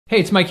Hey,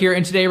 it's Mike here,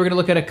 and today we're gonna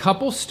look at a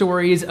couple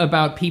stories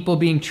about people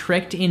being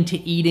tricked into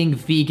eating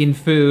vegan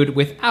food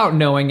without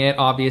knowing it,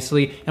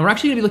 obviously. And we're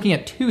actually gonna be looking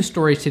at two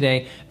stories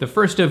today, the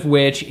first of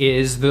which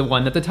is the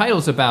one that the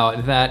title's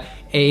about, that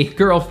a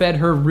girl fed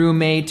her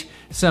roommate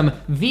some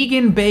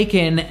vegan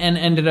bacon and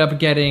ended up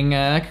getting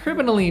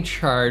criminally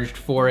charged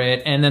for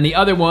it. And then the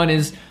other one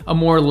is a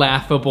more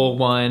laughable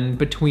one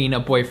between a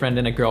boyfriend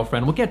and a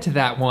girlfriend. We'll get to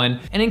that one.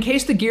 And in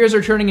case the gears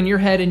are turning in your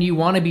head and you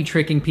want to be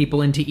tricking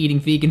people into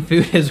eating vegan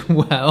food as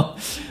well,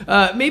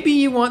 maybe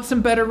you want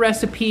some better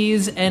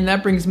recipes, and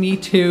that brings me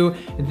to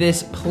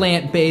this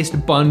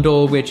plant-based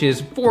bundle, which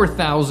is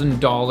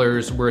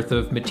 $4,000 worth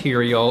of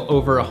material,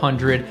 over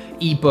 100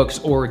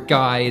 ebooks or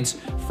guides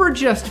for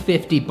just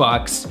 50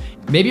 bucks.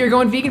 Maybe you're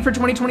going vegan for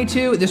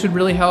 2022, this would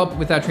really help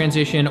with that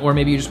transition, or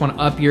maybe you just want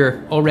to up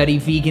your already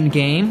vegan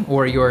game,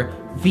 or your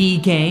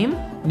V-game,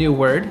 new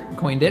word,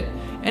 coined it.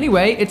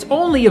 Anyway, it's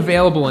only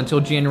available until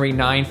January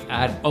 9th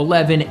at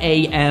 11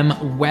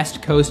 a.m.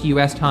 West Coast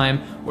US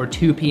time, or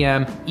 2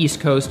 p.m. East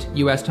Coast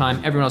US time.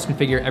 Everyone else can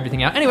figure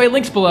everything out. Anyway,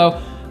 links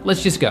below.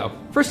 Let's just go.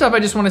 First off, I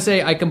just want to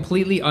say I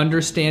completely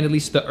understand at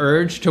least the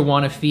urge to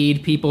want to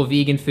feed people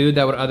vegan food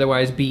that would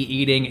otherwise be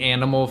eating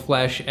animal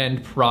flesh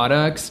and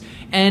products.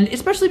 And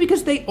especially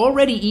because they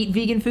already eat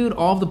vegan food,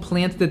 all of the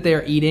plants that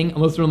they're eating,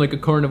 unless they're on like a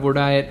carnivore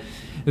diet,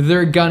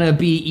 they're gonna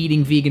be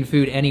eating vegan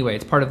food anyway.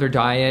 It's part of their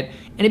diet.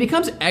 And it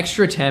becomes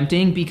extra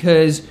tempting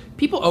because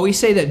people always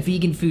say that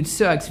vegan food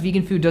sucks.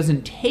 Vegan food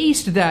doesn't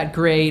taste that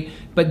great,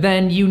 but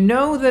then you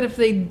know that if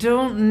they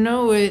don't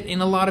know it,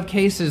 in a lot of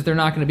cases, they're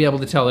not gonna be able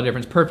to tell the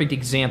difference. Perfect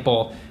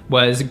example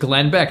was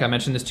Glenn Beck. I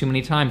mentioned this too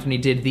many times when he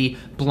did the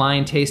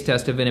blind taste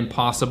test of an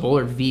Impossible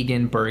or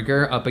vegan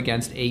burger up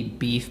against a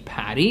beef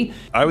patty.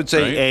 I would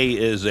say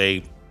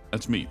Right.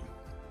 that's meat.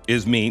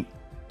 Is meat.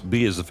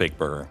 B is the fake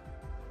burger.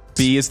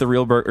 B is the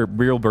real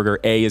burger.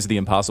 A is the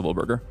Impossible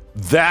burger.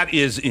 That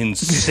is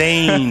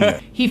insane.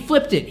 He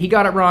flipped it. He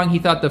got it wrong. He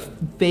thought the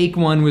fake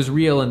one was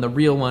real and the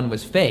real one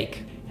was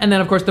fake. And then,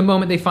 of course, the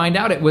moment they find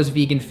out it was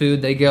vegan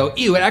food, they go,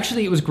 ew,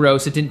 it was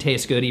gross. It didn't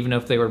taste good, even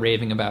if they were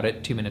raving about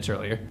it 2 minutes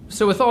earlier.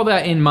 So with all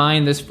that in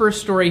mind, this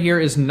first story here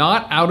is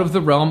not out of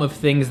the realm of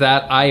things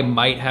that I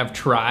might have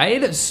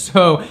tried.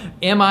 So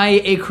am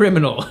I a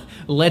criminal?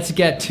 Let's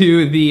get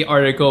to the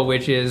article,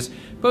 which is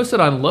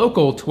posted on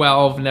Local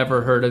 12,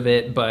 never heard of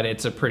it, but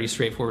it's a pretty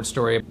straightforward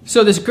story.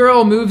 So this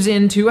girl moves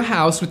into a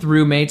house with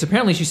roommates.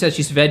 Apparently she says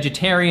she's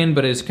vegetarian,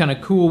 but is kind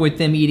of cool with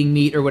them eating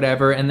meat or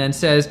whatever, and then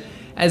says,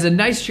 as a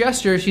nice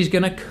gesture, she's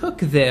gonna cook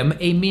them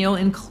a meal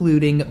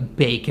including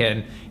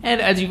bacon.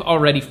 And as you've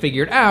already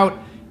figured out,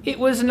 it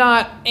was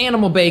not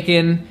animal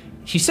bacon.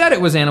 She said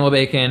it was animal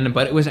bacon,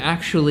 but it was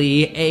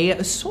actually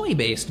a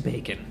soy-based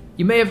bacon.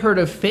 You may have heard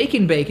of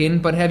fakin' bacon,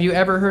 but have you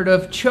ever heard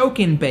of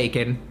chokin'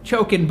 bacon?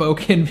 Chokin'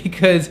 bokin,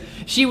 because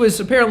she was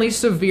apparently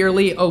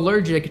severely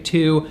allergic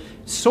to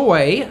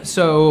soy,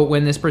 so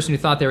when this person who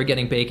thought they were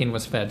getting bacon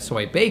was fed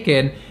soy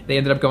bacon, they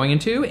ended up going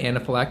into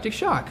anaphylactic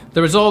shock.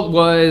 The result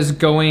was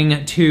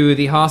going to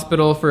the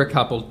hospital for a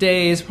couple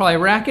days, probably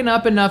racking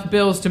up enough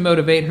bills to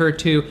motivate her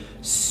to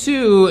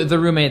sue the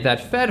roommate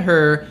that fed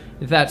her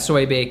that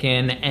soy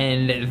bacon,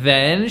 and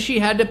then she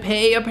had to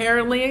pay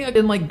apparently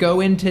and like go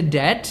into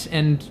debt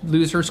and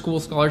lose her school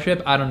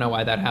scholarship. I don't know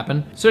why that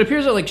happened. So it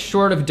appears that like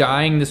short of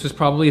dying, this was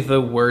probably the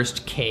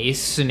worst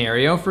case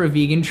scenario for a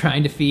vegan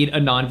trying to feed a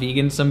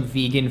non-vegan some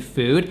vegan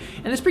food.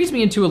 And this brings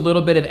me into a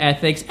little bit of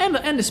ethics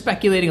and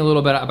speculating a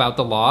little bit about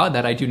the law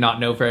that I do not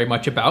know very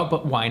much about,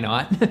 but why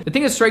not? The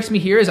thing that strikes me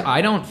here is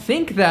I don't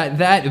think that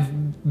that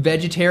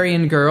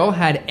vegetarian girl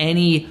had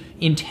any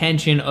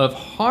intention of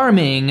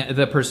harming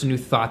the person who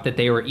thought that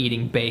they were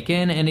eating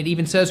bacon, and it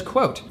even says,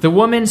 quote, "The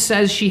woman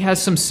says she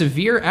has some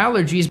severe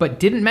allergies but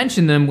didn't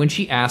mention them when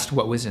she asked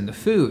what was in the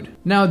food."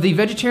 Now, the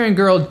vegetarian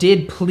girl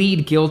did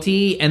plead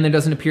guilty, and there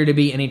doesn't appear to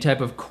be any type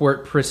of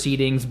court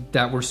proceedings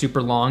that were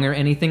super long or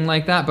anything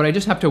like that, but I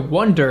just have to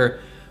wonder,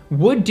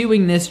 would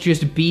doing this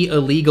just be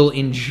illegal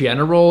in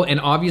general? And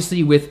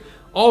obviously with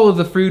all of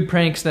the food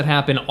pranks that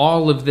happen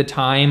all of the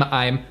time,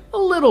 I'm a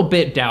little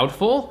bit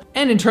doubtful.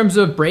 And in terms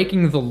of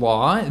breaking the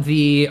law,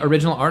 the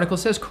original article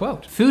says,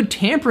 quote, "Food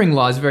tampering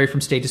laws vary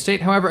from state to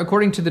state. However,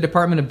 according to the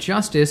Department of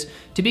Justice,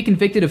 to be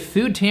convicted of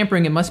food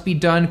tampering, it must be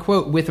done,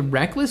 quote, with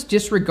reckless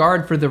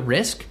disregard for the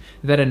risk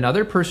that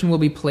another person will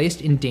be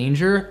placed in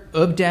danger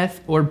of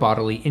death or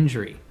bodily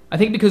injury." I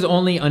think because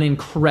only an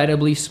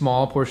incredibly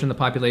small portion of the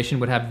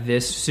population would have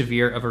this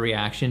severe of a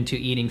reaction to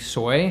eating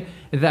soy,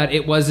 that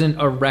it wasn't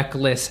a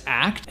reckless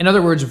act. In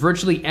other words,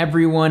 virtually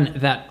everyone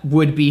that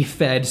would be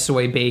fed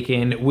soy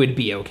bacon would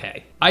be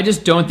okay. I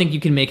just don't think you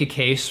can make a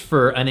case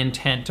for an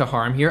intent to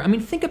harm here. I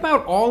mean, think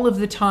about all of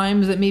the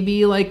times that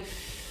maybe like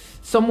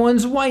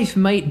someone's wife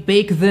might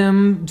bake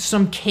them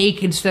some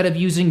cake instead of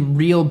using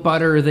real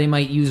butter. They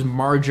might use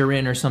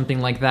margarine or something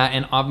like that,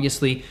 and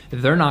obviously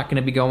they're not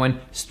gonna be going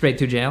straight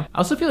to jail. I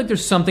also feel like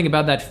there's something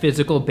about that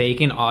physical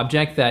bacon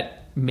object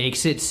that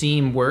makes it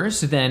seem worse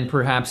than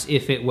perhaps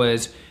if it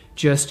was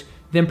just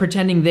them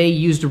pretending they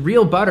used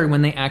real butter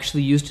when they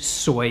actually used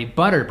soy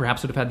butter.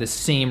 Perhaps would have had the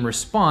same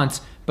response,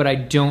 but I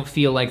don't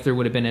feel like there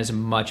would have been as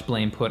much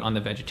blame put on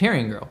the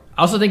vegetarian girl.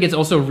 I also think it's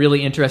also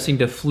really interesting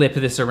to flip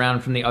this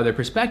around from the other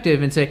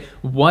perspective and say,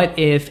 what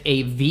if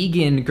a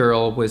vegan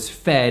girl was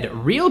fed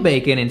real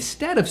bacon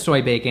instead of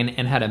soy bacon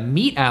and had a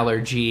meat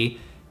allergy?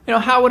 You know,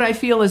 how would I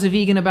feel as a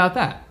vegan about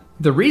that?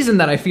 The reason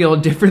that I feel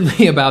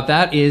differently about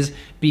that is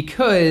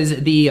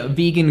because the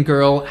vegan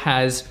girl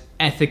has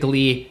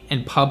ethically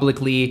and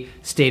publicly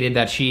stated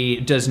that she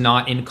does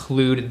not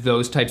include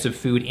those types of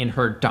food in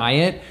her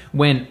diet,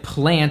 when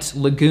plants,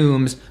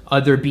 legumes,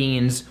 other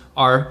beans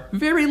are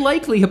very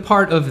likely a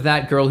part of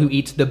that girl who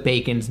eats the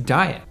bacon's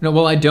diet. Now,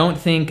 while I don't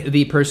think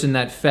the person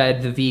that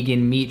fed the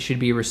vegan meat should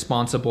be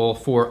responsible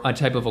for a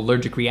type of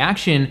allergic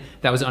reaction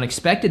that was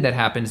unexpected that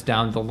happens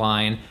down the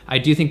line, I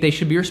do think they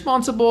should be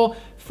responsible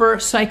for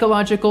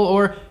psychological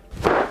or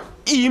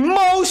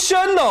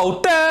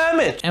emotional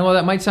damage. And while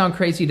that might sound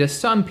crazy to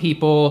some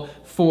people,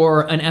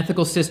 for an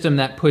ethical system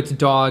that puts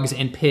dogs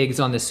and pigs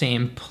on the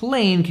same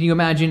plane, can you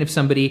imagine if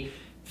somebody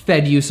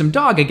fed you some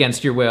dog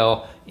against your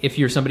will? If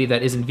you're somebody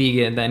that isn't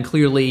vegan, then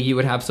clearly you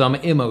would have some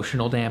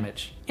emotional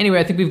damage. Anyway,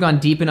 I think we've gone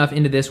deep enough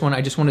into this one.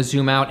 I just want to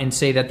zoom out and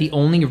say that the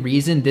only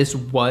reason this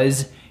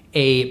was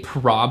a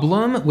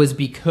problem was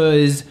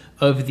because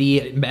of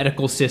the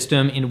medical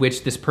system in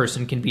which this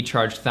person can be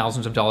charged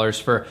thousands of dollars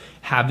for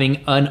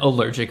having an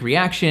allergic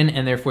reaction,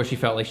 and therefore she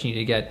felt like she needed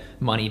to get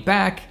money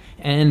back,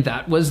 and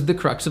that was the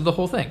crux of the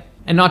whole thing.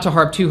 And not to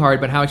harp too hard,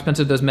 but how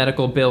expensive those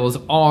medical bills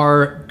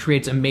are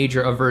creates a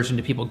major aversion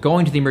to people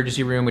going to the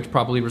emergency room, which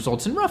probably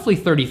results in roughly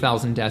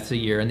 30,000 deaths a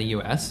year in the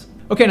US.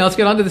 Okay, now let's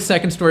get on to the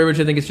second story, which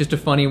I think is just a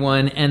funny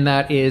one, and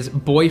that is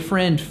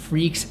boyfriend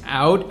freaks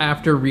out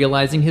after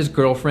realizing his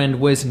girlfriend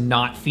was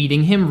not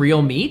feeding him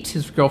real meat.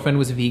 His girlfriend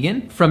was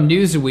vegan. From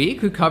Newsweek,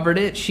 who covered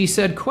it, she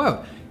said, quote,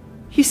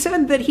 "He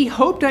said that he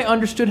hoped I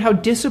understood how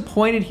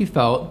disappointed he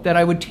felt that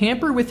I would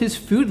tamper with his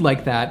food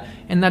like that,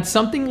 and that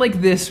something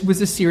like this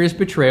was a serious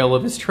betrayal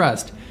of his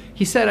trust.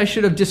 He said I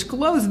should have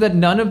disclosed that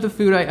none of the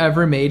food I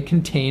ever made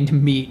contained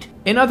meat."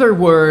 In other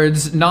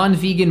words,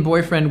 non-vegan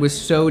boyfriend was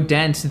so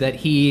dense that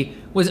he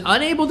was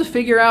unable to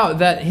figure out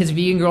that his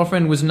vegan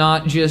girlfriend was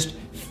not just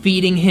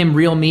feeding him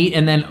real meat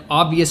and then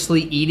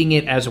obviously eating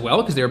it as well,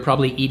 because they were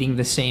probably eating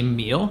the same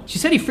meal. She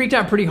said he freaked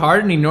out pretty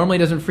hard, and he normally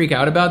doesn't freak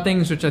out about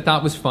things, which I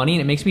thought was funny,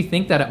 and it makes me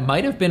think that it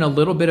might have been a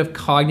little bit of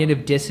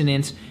cognitive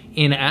dissonance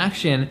in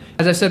action.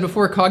 As I said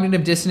before,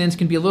 cognitive dissonance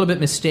can be a little bit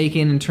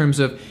mistaken in terms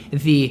of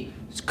the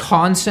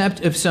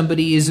concept of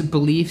somebody's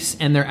beliefs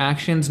and their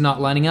actions not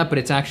lining up, but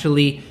it's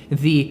actually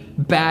the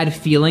bad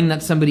feeling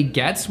that somebody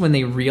gets when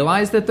they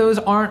realize that those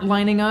aren't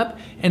lining up.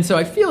 And so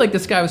I feel like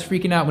this guy was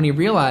freaking out when he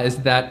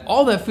realized that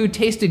all that food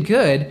tasted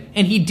good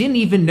and he didn't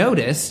even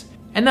notice.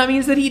 And that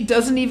means that he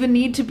doesn't even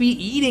need to be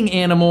eating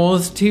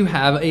animals to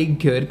have a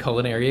good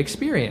culinary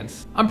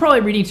experience. I'm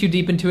probably reading too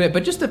deep into it,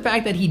 but just the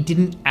fact that he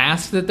didn't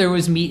ask that there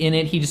was meat in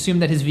it, he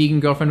assumed that his vegan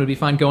girlfriend would be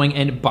fine going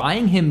and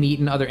buying him meat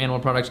and other animal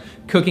products,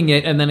 cooking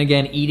it, and then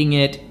again eating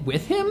it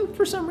with him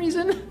for some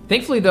reason.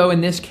 Thankfully though,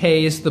 in this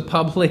case, the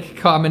public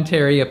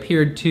commentary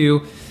appeared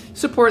to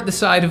support the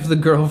side of the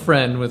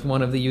girlfriend, with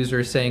one of the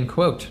users saying,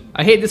 quote,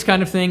 "I hate this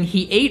kind of thing.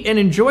 He ate and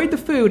enjoyed the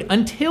food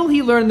until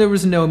he learned there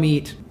was no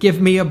meat. Give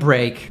me a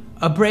break."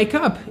 A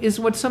breakup is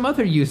what some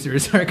other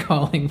users are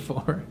calling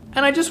for.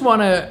 And I just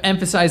want to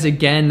emphasize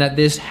again that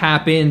this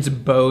happens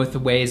both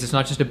ways. It's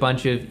not just a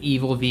bunch of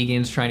evil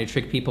vegans trying to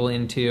trick people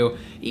into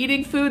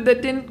eating food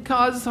that didn't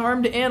cause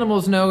harm to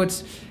animals. No,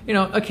 it's, you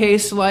know, a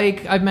case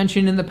like I've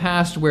mentioned in the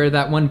past where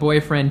that one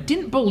boyfriend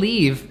didn't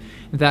believe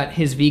that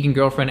his vegan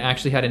girlfriend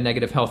actually had a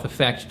negative health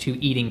effect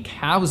to eating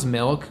cow's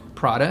milk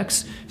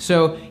products.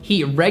 So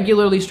he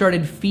regularly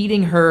started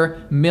feeding her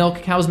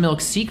milk, cow's milk,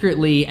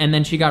 secretly, and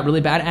then she got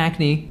really bad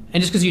acne. And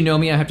just because you know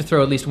me, I have to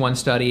throw at least one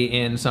study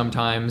in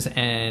sometimes,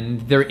 and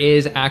there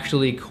is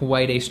actually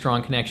quite a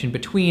strong connection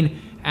between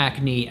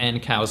acne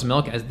and cow's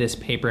milk, as this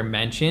paper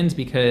mentions,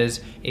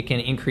 because it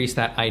can increase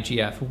that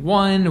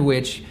IGF-1,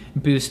 which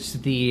boosts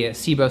the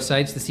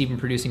Sebocytes, the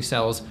sebum-producing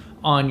cells,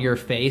 on your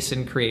face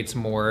and creates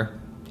more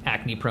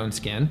acne-prone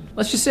skin.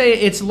 Let's just say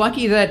it's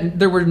lucky that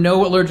there were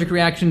no allergic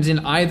reactions in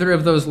either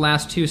of those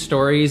last two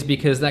stories,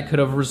 because that could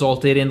have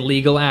resulted in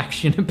legal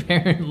action,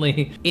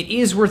 apparently. It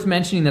is worth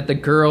mentioning that the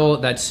girl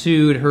that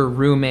sued her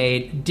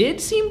roommate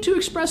did seem to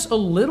express a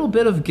little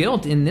bit of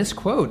guilt in this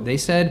quote. They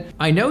said,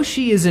 "I know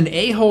she is an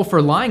a-hole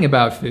for lying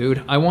about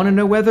food. I want to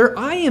know whether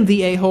I am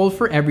the a-hole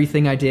for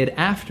everything I did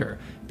after.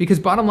 Because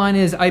bottom line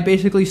is, I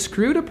basically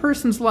screwed a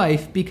person's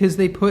life because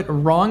they put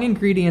wrong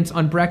ingredients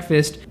on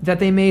breakfast that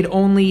they made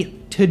only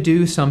to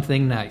do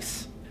something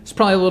nice." It's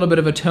probably a little bit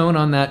of a tone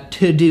on that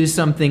 "to do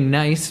something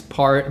nice"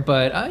 part,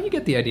 but you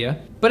get the idea.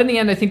 But in the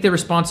end, I think the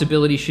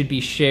responsibility should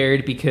be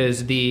shared,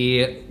 because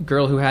the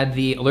girl who had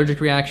the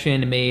allergic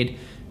reaction made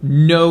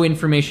no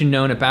information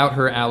known about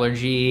her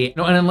allergy,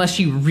 and unless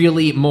she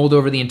really mulled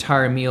over the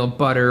entire meal,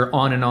 butter,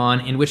 on and on,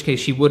 in which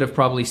case she would have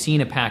probably seen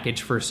a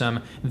package for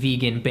some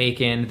vegan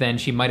bacon, then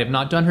she might have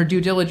not done her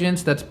due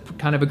diligence. That's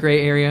kind of a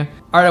gray area.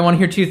 All right, I want to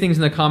hear two things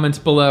in the comments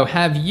below.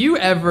 Have you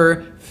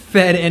ever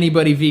fed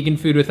anybody vegan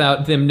food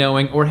without them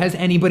knowing, or has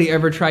anybody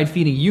ever tried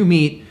feeding you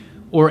meat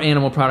or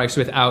animal products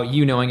without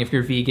you knowing if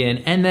you're vegan?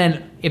 And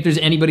then if there's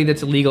anybody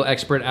that's a legal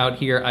expert out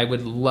here, I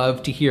would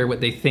love to hear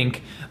what they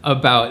think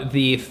about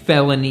the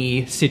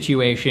felony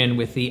situation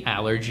with the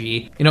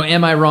allergy. You know,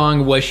 am I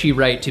wrong? Was she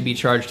right to be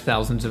charged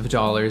thousands of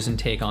dollars and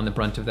take on the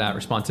brunt of that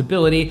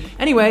responsibility?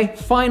 Anyway,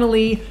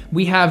 finally,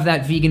 we have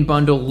that vegan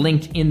bundle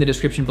linked in the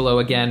description below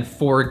again,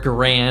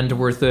 $4,000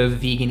 worth of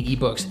vegan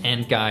ebooks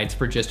and guides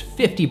for just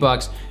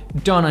 $50,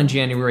 done on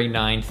January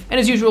 9th. And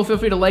as usual, feel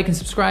free to like and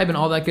subscribe and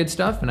all that good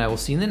stuff, and I will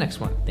see you in the next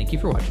one. Thank you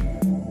for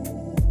watching.